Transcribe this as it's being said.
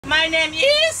My name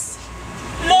is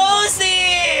Lucy.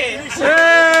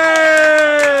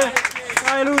 Hey!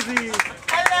 Hi, Lucy.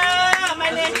 Hello, my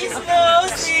name is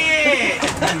Lucy.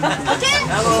 Okay?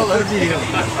 Hello, Lucy.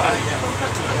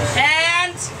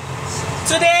 And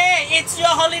today it's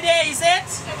your holiday, is it?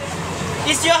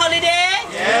 It's your holiday?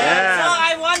 Yeah. So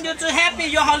I want you to happy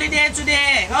your holiday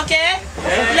today, okay?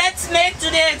 Yeah. Let's make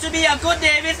today to be a good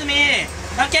day with me.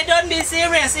 Okay, don't be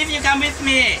serious if you come with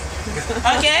me.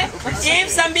 Okay? If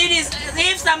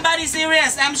somebody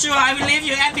serious, I'm sure I will leave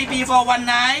you at PP for one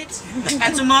night,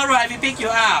 and tomorrow I will pick you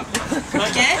up.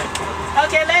 Okay?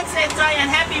 Okay, let's enjoy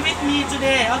and happy with me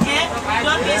today. Okay?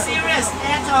 Don't be serious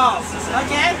at all.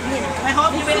 Okay? I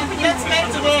hope you will. Let's make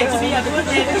today to be a good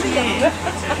day with me.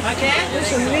 Okay?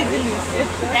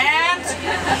 And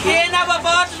here in our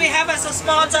boat we have a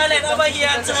small toilet over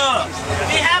here too.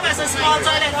 We have a small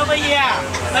toilet over here.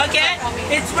 Okay?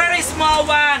 It's very small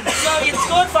one. So it's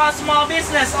good for small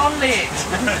business only.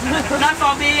 Not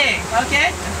for big.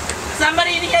 Okay?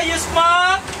 Somebody in here you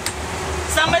smoke?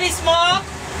 Somebody smoke?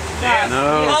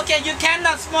 No. Okay, you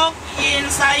cannot smoke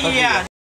inside here.